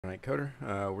Alright, Coder.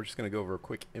 We're just going to go over a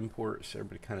quick import so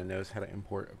everybody kind of knows how to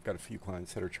import. I've got a few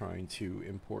clients that are trying to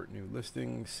import new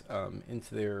listings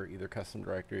into their either custom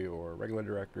directory or regular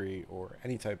directory or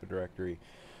any type of directory.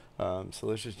 So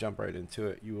let's just jump right into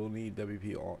it. You will need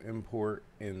WP all import.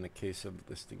 In the case of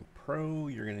Listing Pro,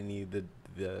 you're going to need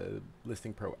the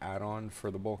Listing Pro add-on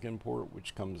for the bulk import,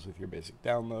 which comes with your basic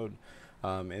download.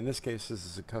 In this case, this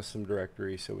is a custom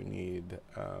directory, so we need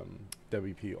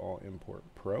WP all import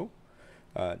Pro.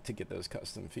 To get those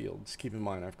custom fields. Keep in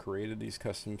mind, I've created these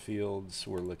custom fields.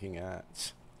 We're looking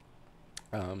at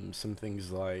some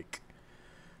things like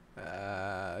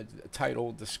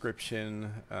title,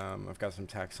 description. I've got some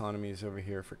taxonomies over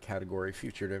here for category,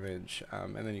 featured image,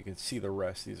 and then you can see the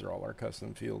rest. These are all our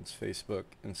custom fields: Facebook,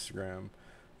 Instagram,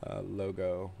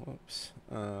 logo,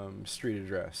 street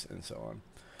address, and so on.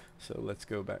 So let's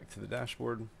go back to the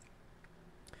dashboard.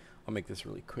 I'll make this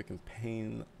really quick and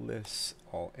painless.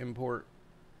 All import.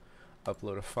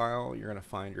 Upload a file. You're going to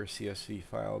find your CSV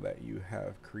file that you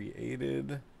have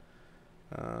created.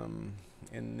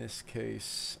 In this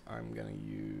case, I'm going to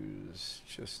use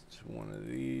just one of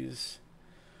these.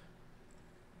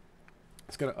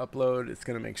 It's going to upload. It's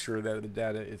going to make sure that the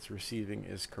data it's receiving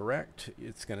is correct.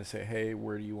 It's going to say, hey,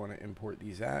 where do you want to import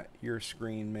these at? Your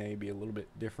screen may be a little bit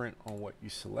different on what you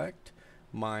select.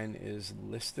 Mine is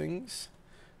listings.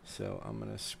 So I'm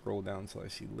going to scroll down until I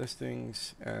see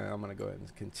listings, and I'm going to go ahead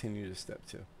and continue to step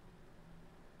 2.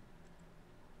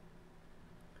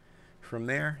 From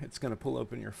there, it's going to pull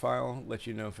open your file, let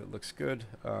you know if it looks good.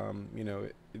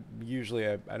 Usually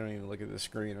I don't even look at the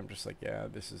screen. I'm just like, yeah,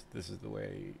 this is the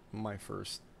way my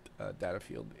first data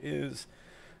field is.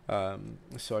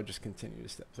 So I just continue to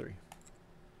step 3.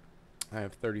 I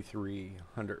have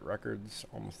 3,300 records,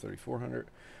 almost 3,400.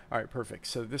 All right, perfect.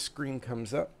 So this screen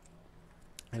comes up.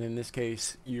 And in this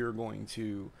case, you're going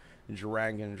to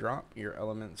drag and drop your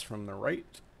elements from the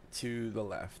right to the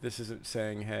left. This isn't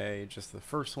saying, hey, just the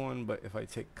first one, but if I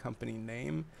take company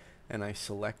name and I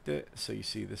select it, so you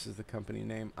see this is the company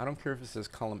name. I don't care if it says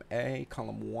column A,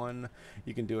 column 1,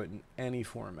 you can do it in any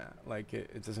format. Like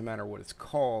it doesn't matter what it's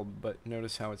called, but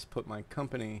notice how it's put my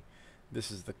company. This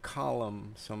is the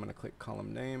column, so I'm going to click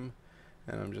column name,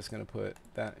 and I'm just going to put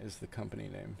that is the company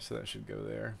name, so that should go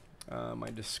there. My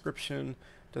description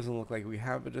doesn't look like we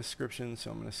have a description, so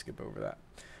I'm going to skip over that.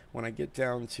 When I get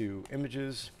down to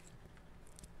images,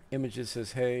 images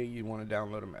says, hey, you want to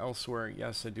download them elsewhere.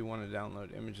 Yes, I do want to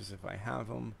download images if I have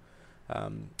them.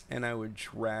 And I would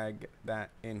drag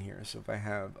that in here. So if I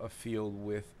have a field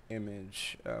with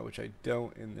image, which I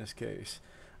don't in this case,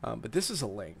 but this is a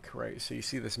link, right? So you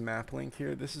see this map link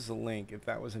here. This is a link. If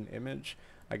that was an image,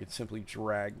 I could simply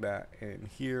drag that in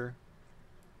here.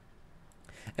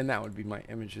 And that would be my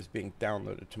images being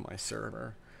downloaded to my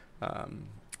server.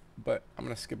 But I'm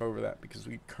going to skip over that because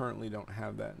we currently don't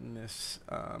have that in this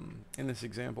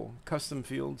example. Custom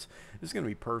fields is going to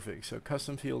be perfect. So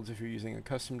custom fields, if you're using a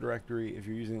custom directory, if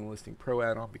you're using the Listing Pro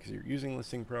add-on because you're using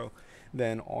Listing Pro,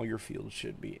 then all your fields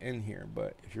should be in here.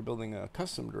 But if you're building a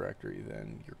custom directory,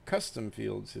 then your custom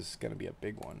fields is going to be a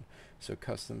big one. So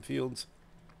custom fields,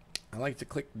 I like to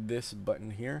click this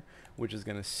button here, which is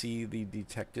going to see the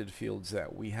detected fields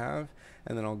that we have,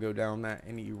 and then I'll go down that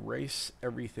and erase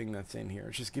everything that's in here.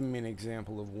 It's just giving me an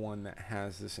example of one that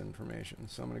has this information.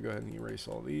 So I'm going to go ahead and erase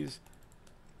all these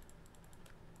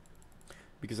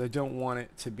because I don't want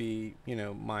it to be,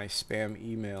 my spam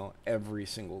email every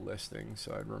single listing.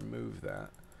 So I'd remove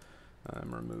that.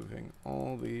 I'm removing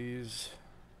all these.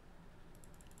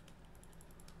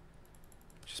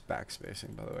 Just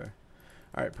backspacing, by the way.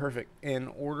 All right, perfect. In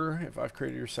order, if I've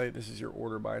created your site, this is your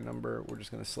order by number. We're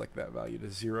just going to select that value to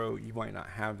 0. You might not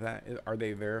have that. Are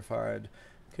they verified?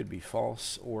 Could be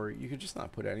false, or you could just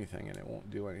not put anything and it won't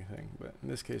do anything. But in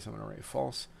this case, I'm going to write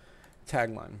false.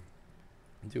 Tagline.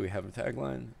 Do we have a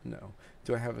tagline? No.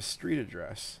 Do I have a street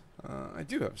address? I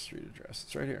do have a street address.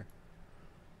 It's right here.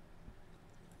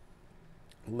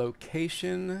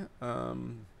 Location.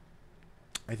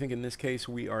 I think in this case,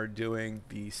 we are doing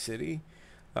the city.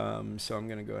 So I'm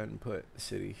going to go ahead and put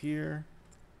city here,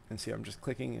 and see I'm just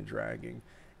clicking and dragging.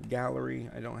 Gallery,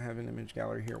 I don't have an image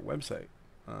gallery here. Website,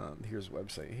 here's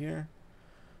website here.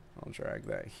 I'll drag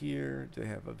that here. Do they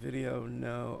have a video?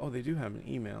 No. Oh, they do have an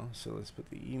email, so let's put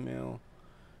the email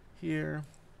here.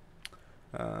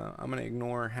 I'm going to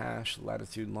ignore hash,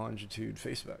 latitude, longitude,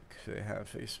 Facebook. They have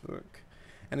Facebook.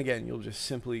 And again, you'll just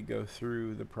simply go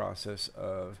through the process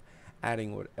of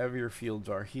adding whatever your fields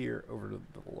are here over to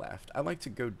the left. I like to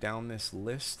go down this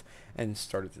list and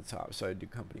start at the top. So I do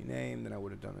company name, then I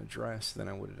would have done address, then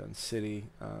I would have done city.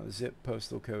 Zip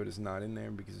postal code is not in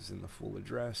there because it's in the full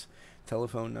address.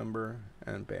 Telephone number,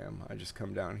 and bam, I just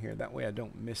come down here. That way I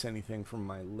don't miss anything from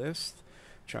my list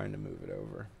trying to move it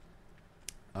over.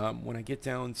 When I get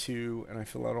down to and I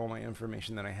fill out all my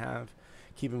information that I have,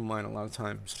 keep in mind a lot of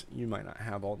times you might not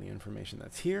have all the information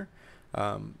that's here,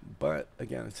 but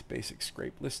again, it's a basic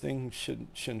scrape listing.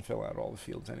 Shouldn't fill out all the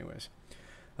fields anyways.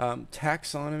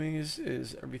 Taxonomies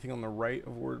is everything on the right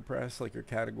of WordPress, like your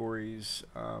categories,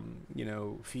 you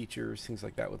know, features, things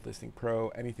like that with Listing Pro,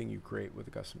 anything you create with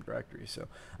a custom directory. So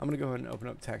I'm going to go ahead and open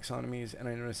up taxonomies, and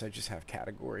I notice I just have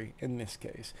category in this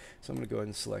case. So I'm going to go ahead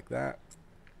and select that.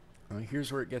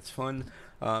 Here's where it gets fun.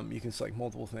 You can select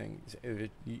multiple things.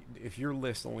 If your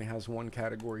list only has one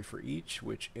category for each,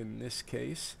 which in this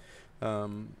case,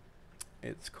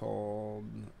 it's called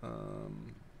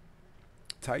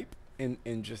type.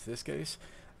 In just this case,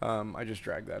 I just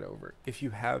drag that over. If you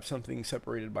have something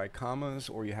separated by commas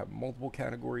or you have multiple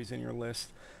categories in your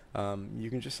list, you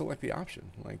can just select the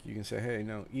option. Like you can say, hey,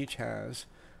 no, each has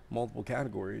multiple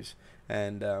categories,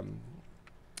 and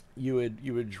you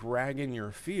would drag in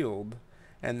your field,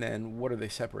 and then what are they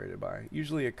separated by?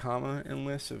 Usually a comma in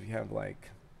lists. So if you have like,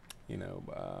 you know,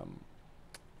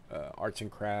 arts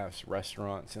and crafts,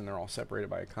 restaurants, and they're all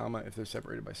separated by a comma. If they're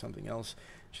separated by something else,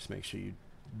 just make sure you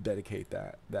dedicate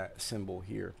that symbol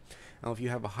here. Now if you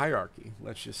have a hierarchy,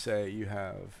 let's just say you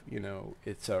have, you know,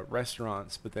 it's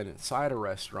restaurants, but then inside of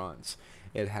restaurants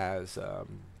it has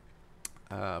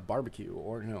barbecue,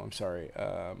 or no, I'm sorry,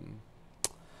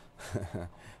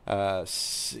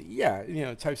 yeah, you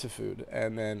know, types of food,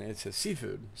 and then it says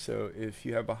seafood. So if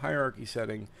you have a hierarchy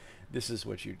setting, this is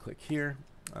what you'd click here.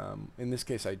 In this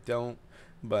case I don't,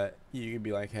 but you could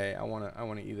be like, hey, I want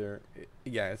to either,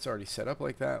 yeah, it's already set up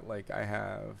like that. Like I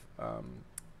have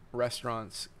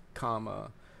restaurants,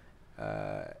 comma,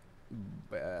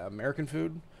 American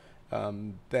food.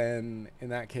 Then in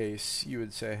that case you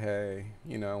would say, hey,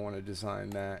 you know, I want to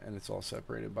design that, and it's all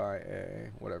separated by a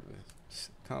whatever,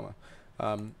 comma.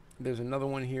 There's another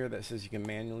one here that says you can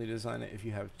manually design it if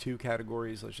you have two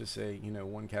categories. Let's just say, you know,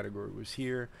 one category was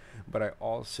here, but I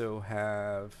also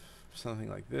have something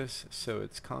like this. So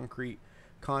it's concrete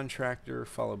contractor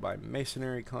followed by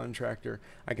masonry contractor.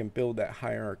 I can build that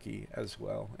hierarchy as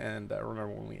well. And remember,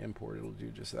 when we import, it'll do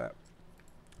just that.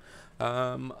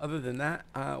 Other than that,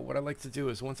 what I like to do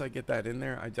is once I get that in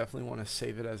there, I definitely want to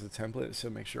save it as a template. So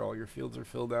make sure all your fields are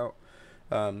filled out.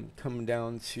 Come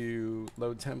down to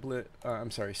load template,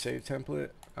 save template.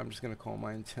 I'm just going to call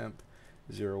mine temp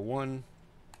 01.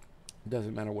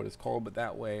 Doesn't matter what it's called, but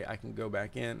that way I can go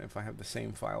back in. If I have the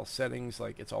same file settings,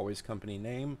 like it's always company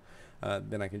name,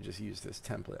 then I can just use this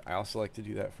template. I also like to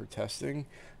do that for testing.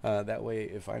 That way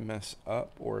if I mess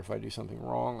up or if I do something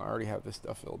wrong, I already have this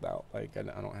stuff filled out. Like I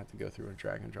don't have to go through and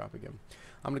drag and drop again.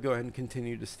 I'm going to go ahead and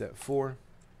continue to step 4.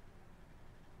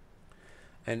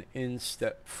 And in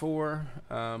step 4,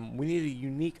 we need a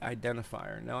unique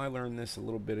identifier. Now I learned this a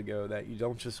little bit ago that you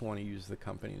don't just want to use the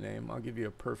company name. I'll give you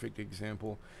a perfect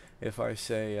example. If I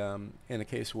say, in a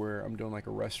case where I'm doing like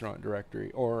a restaurant directory,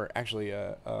 or actually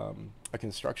a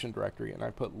construction directory, and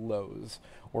I put Lowe's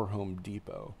or Home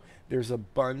Depot, there's a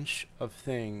bunch of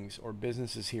things or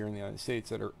businesses here in the United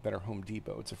States that are Home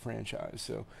Depot. It's a franchise.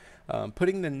 So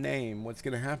putting the name, what's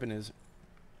going to happen is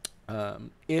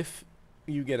if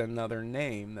you get another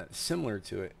name that's similar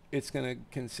to it, it's going to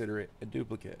consider it a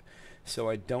duplicate. So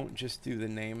I don't just do the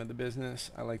name of the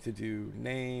business. I like to do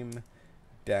name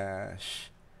dash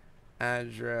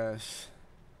address,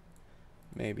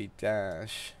 maybe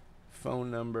dash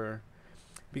phone number,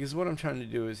 because what I'm trying to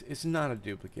do is it's not a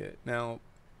duplicate. Now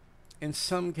in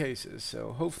some cases,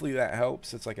 so hopefully that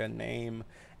helps, it's like a name,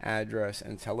 address,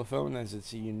 and telephone, as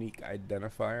it's a unique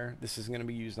identifier. This is going to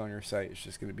be used on your site. It's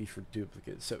just going to be for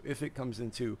duplicates. So if it comes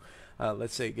into,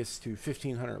 let's say it gets to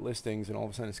 1,500 listings and all of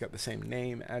a sudden it's got the same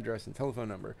name, address, and telephone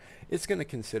number, it's going to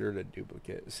consider it a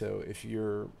duplicate. So if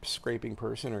your scraping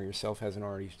person or yourself hasn't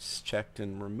already checked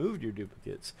and removed your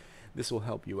duplicates, this will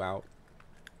help you out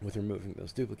with removing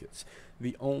those duplicates.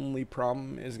 The only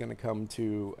problem is going to come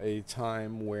to a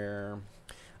time where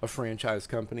a franchise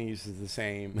company uses the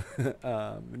same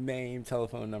name,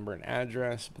 telephone number, and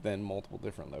address, but then multiple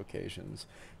different locations.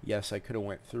 Yes, I could have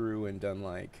went through and done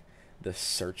like the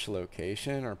search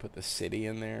location or put the city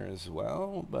in there as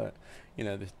well, but you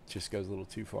know, this just goes a little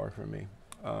too far for me.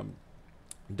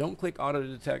 Don't click auto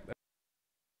detect.